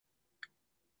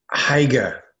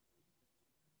Hygge,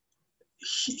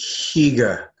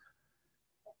 Hygge,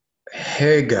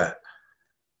 Hygge.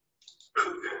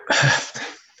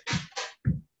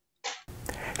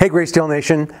 Hey Greysteel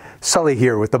Nation, Sully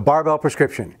here with the Barbell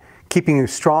Prescription, keeping you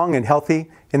strong and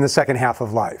healthy in the second half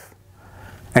of life.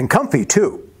 And comfy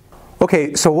too.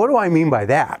 Okay, so what do I mean by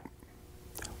that?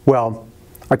 Well,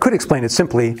 I could explain it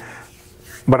simply,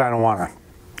 but I don't want to.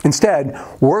 Instead,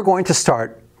 we're going to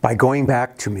start by going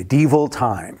back to medieval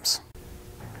times.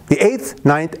 The 8th,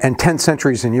 9th, and 10th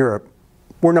centuries in Europe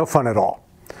were no fun at all.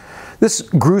 This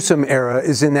gruesome era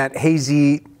is in that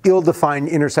hazy, ill-defined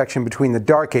intersection between the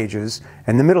Dark Ages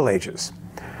and the Middle Ages.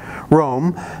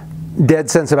 Rome, dead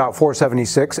since about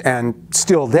 476 and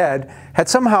still dead, had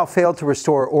somehow failed to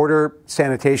restore order,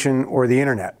 sanitation, or the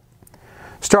internet.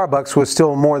 Starbucks was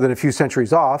still more than a few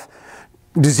centuries off,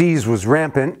 disease was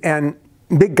rampant, and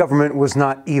big government was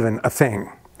not even a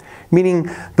thing. Meaning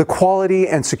the quality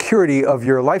and security of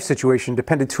your life situation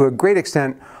depended to a great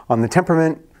extent on the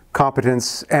temperament,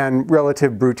 competence, and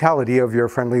relative brutality of your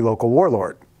friendly local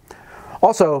warlord.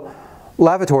 Also,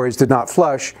 lavatories did not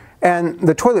flush, and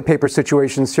the toilet paper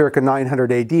situation circa 900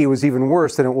 AD was even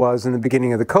worse than it was in the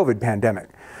beginning of the COVID pandemic,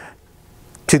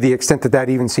 to the extent that that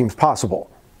even seems possible.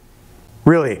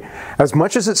 Really, as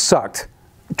much as it sucked,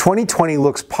 2020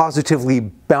 looks positively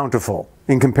bountiful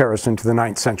in comparison to the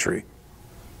 9th century.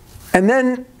 And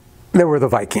then there were the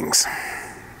Vikings.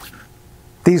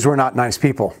 These were not nice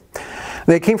people.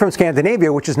 They came from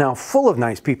Scandinavia, which is now full of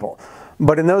nice people.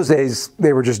 But in those days,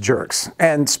 they were just jerks,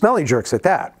 and smelly jerks at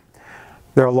that.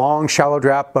 Their long, shallow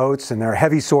draft boats and their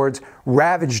heavy swords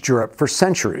ravaged Europe for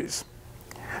centuries.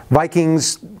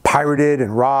 Vikings pirated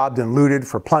and robbed and looted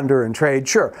for plunder and trade,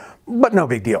 sure, but no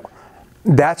big deal.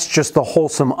 That's just the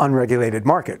wholesome, unregulated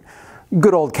market.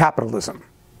 Good old capitalism.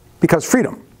 Because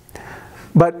freedom.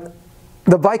 But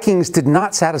the Vikings did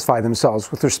not satisfy themselves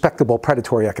with respectable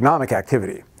predatory economic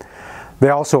activity. They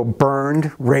also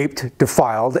burned, raped,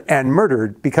 defiled, and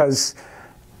murdered because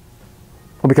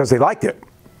they liked it.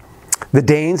 The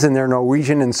Danes and their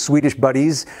Norwegian and Swedish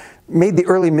buddies made the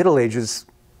early Middle Ages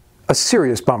a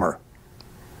serious bummer.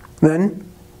 Then,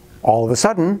 all of a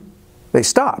sudden, they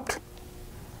stopped.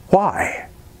 Why?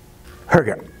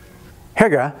 Hygge.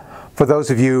 Hygge, for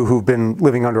those of you who've been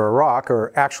living under a rock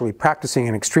or actually practicing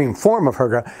an extreme form of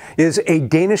Hygge, is a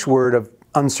Danish word of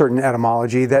uncertain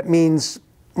etymology that means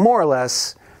more or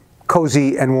less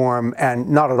cozy and warm and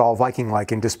not at all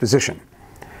Viking-like in disposition.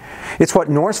 It's what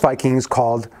Norse Vikings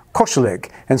called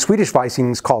koshelig and Swedish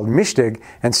Vikings called mishtig,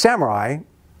 and samurai,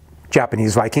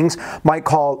 Japanese Vikings, might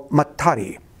call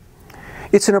matari.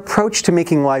 It's an approach to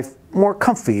making life more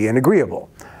comfy and agreeable,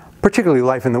 particularly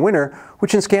life in the winter,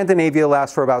 which in Scandinavia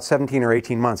lasts for about 17 or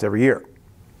 18 months every year.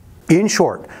 In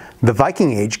short, the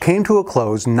Viking Age came to a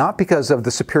close not because of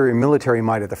the superior military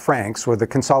might of the Franks or the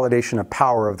consolidation of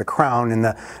power of the crown in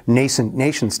the nascent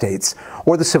nation-states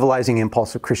or the civilizing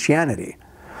impulse of Christianity,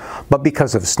 but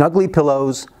because of snuggly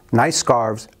pillows, nice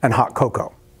scarves, and hot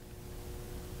cocoa.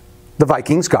 The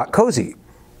Vikings got cozy,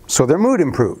 so their mood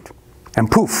improved, and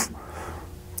poof,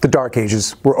 the Dark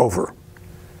Ages were over.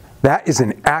 That is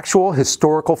an actual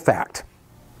historical fact.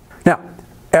 Now,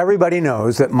 everybody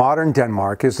knows that modern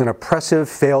Denmark is an oppressive,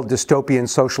 failed dystopian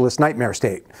socialist nightmare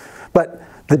state. But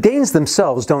the Danes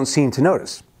themselves don't seem to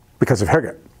notice because of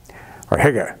Hygge, or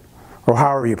Hygge, or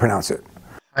however you pronounce it.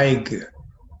 Hygge.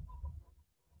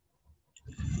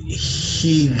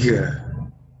 Hygge.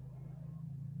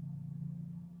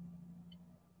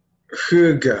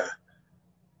 Hygge.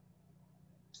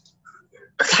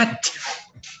 God.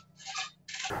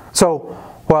 So,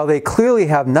 while they clearly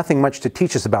have nothing much to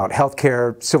teach us about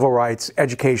healthcare, civil rights,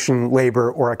 education,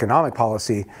 labor, or economic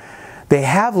policy, they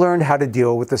have learned how to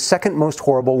deal with the second most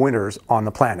horrible winters on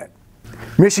the planet.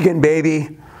 Michigan,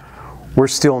 baby, we're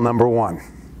still #1.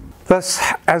 Thus,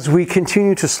 as we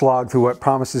continue to slog through what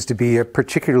promises to be a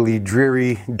particularly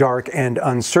dreary, dark, and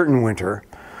uncertain winter,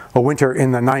 a winter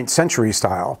in the 9th century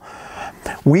style,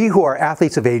 we who are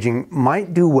athletes of aging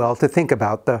might do well to think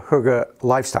about the Hygge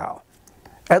lifestyle.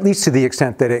 At least to the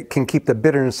extent that it can keep the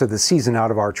bitterness of the season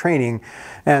out of our training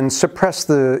and suppress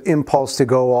the impulse to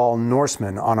go all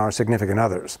Norseman on our significant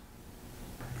others.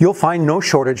 You'll find no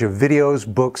shortage of videos,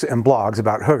 books, and blogs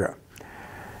about Hygge.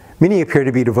 Many appear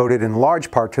to be devoted in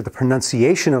large part to the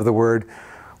pronunciation of the word,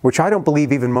 which I don't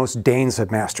believe even most Danes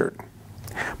have mastered.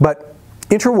 But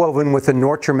interwoven with the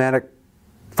North Germanic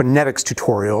phonetics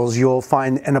tutorials, you'll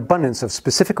find an abundance of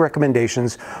specific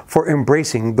recommendations for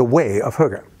embracing the way of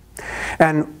Hygge.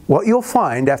 And what you'll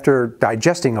find after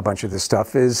digesting a bunch of this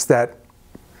stuff is that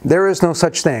there is no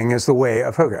such thing as the way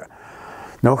of Hygge.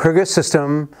 No Hygge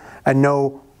system and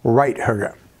no right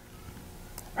Hygge.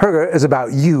 Hygge is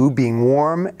about you being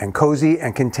warm and cozy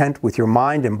and content with your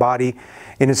mind and body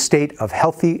in a state of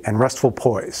healthy and restful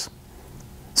poise.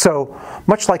 So,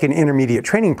 much like an intermediate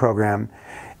training program,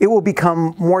 it will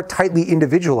become more tightly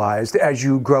individualized as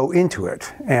you grow into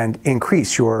it and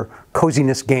increase your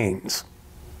coziness gains.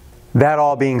 That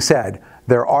all being said,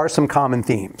 there are some common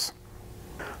themes.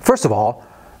 First of all,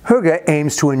 Hygge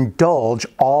aims to indulge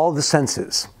all the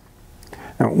senses.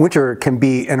 Now, winter can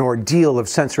be an ordeal of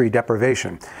sensory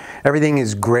deprivation. Everything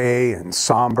is gray and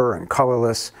somber and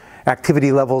colorless,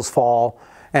 activity levels fall,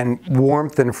 and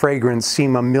warmth and fragrance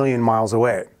seem a million miles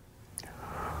away.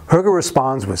 Hygge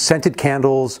responds with scented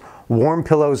candles, warm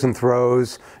pillows and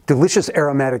throws, delicious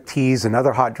aromatic teas and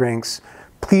other hot drinks,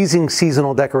 pleasing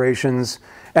seasonal decorations,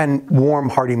 and warm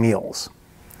hearty meals.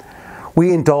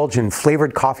 We indulge in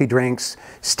flavored coffee drinks,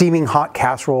 steaming hot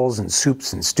casseroles and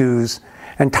soups and stews,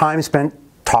 and time spent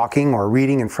talking or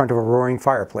reading in front of a roaring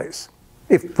fireplace,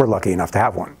 if we're lucky enough to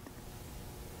have one.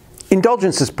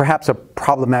 Indulgence is perhaps a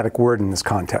problematic word in this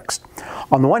context.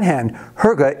 On the one hand,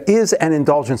 Hygge is an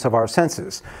indulgence of our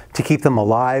senses to keep them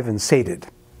alive and sated.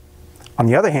 On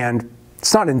the other hand,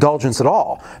 it's not indulgence at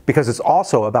all, because it's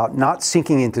also about not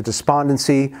sinking into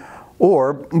despondency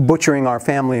or butchering our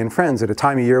family and friends at a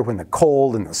time of year when the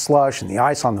cold and the slush and the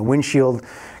ice on the windshield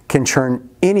can turn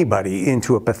anybody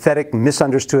into a pathetic,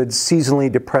 misunderstood,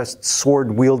 seasonally depressed,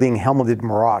 sword-wielding, helmeted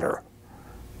marauder.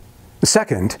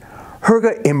 Second,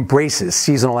 Hygge embraces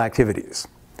seasonal activities.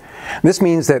 This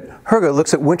means that Hygge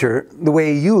looks at winter the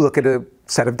way you look at a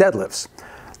set of deadlifts.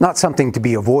 Not something to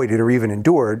be avoided or even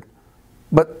endured,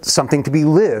 but something to be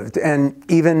lived and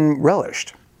even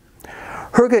relished.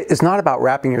 Hygge is not about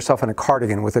wrapping yourself in a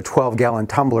cardigan with a 12-gallon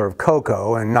tumbler of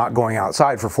cocoa and not going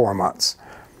outside for 4 months.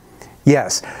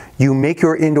 Yes, you make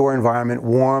your indoor environment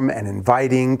warm and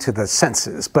inviting to the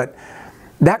senses, but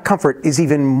that comfort is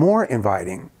even more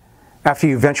inviting after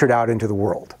you've ventured out into the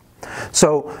world.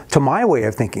 So, to my way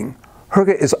of thinking,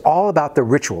 Hygge is all about the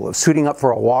ritual of suiting up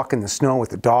for a walk in the snow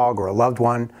with a dog or a loved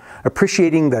one,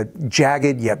 appreciating the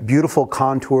jagged yet beautiful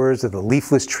contours of the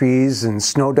leafless trees and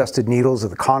snow-dusted needles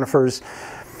of the conifers,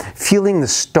 feeling the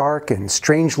stark and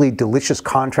strangely delicious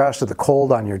contrast of the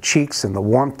cold on your cheeks and the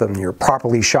warmth on your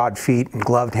properly shod feet and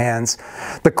gloved hands,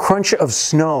 the crunch of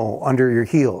snow under your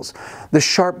heels, the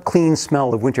sharp, clean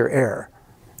smell of winter air,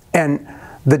 and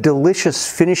the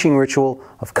delicious finishing ritual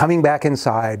of coming back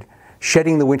inside,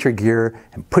 shedding the winter gear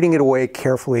and putting it away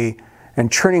carefully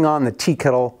and turning on the tea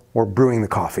kettle or brewing the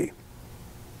coffee.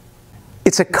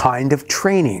 It's a kind of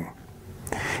training.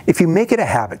 If you make it a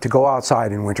habit to go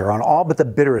outside in winter on all but the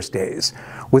bitterest days,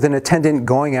 with an attendant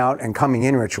going out and coming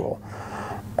in ritual,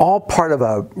 all part of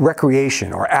a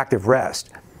recreation or active rest,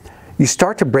 you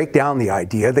start to break down the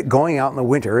idea that going out in the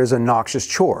winter is a noxious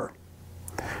chore.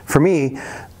 For me,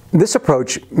 this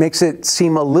approach makes it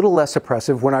seem a little less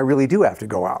oppressive when I really do have to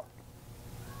go out.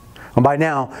 And by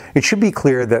now, it should be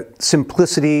clear that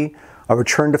simplicity, a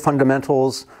return to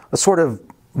fundamentals, a sort of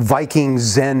Viking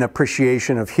Zen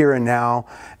appreciation of here and now,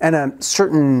 and a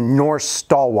certain Norse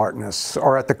stalwartness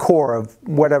are at the core of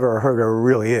whatever Hygge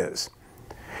really is.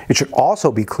 It should also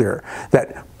be clear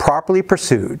that, properly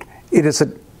pursued, it is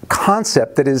a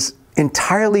concept that is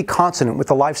entirely consonant with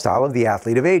the lifestyle of the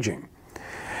athlete of aging,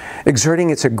 exerting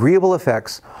its agreeable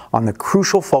effects on the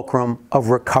crucial fulcrum of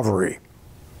recovery.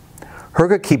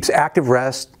 Hygge keeps active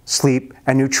rest, sleep,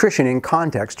 and nutrition in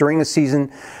context during a season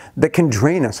that can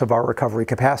drain us of our recovery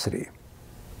capacity.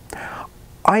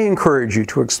 I encourage you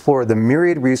to explore the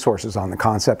myriad resources on the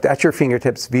concept at your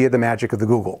fingertips via the magic of the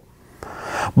Google.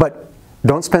 But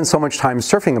don't spend so much time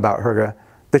surfing about Hygge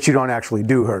that you don't actually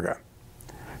do Hygge.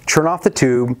 Turn off the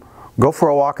tube, go for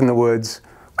a walk in the woods,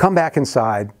 come back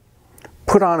inside,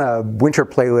 put on a winter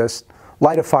playlist,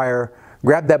 light a fire,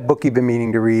 grab that book you've been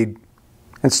meaning to read,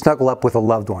 and snuggle up with a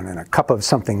loved one and a cup of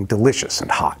something delicious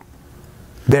and hot.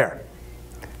 There.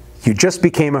 You just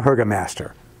became a Hygge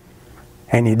master.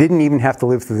 And you didn't even have to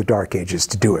live through the dark ages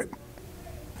to do it.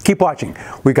 Keep watching.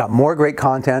 We've got more great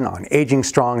content on aging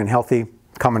strong and healthy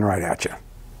coming right at you.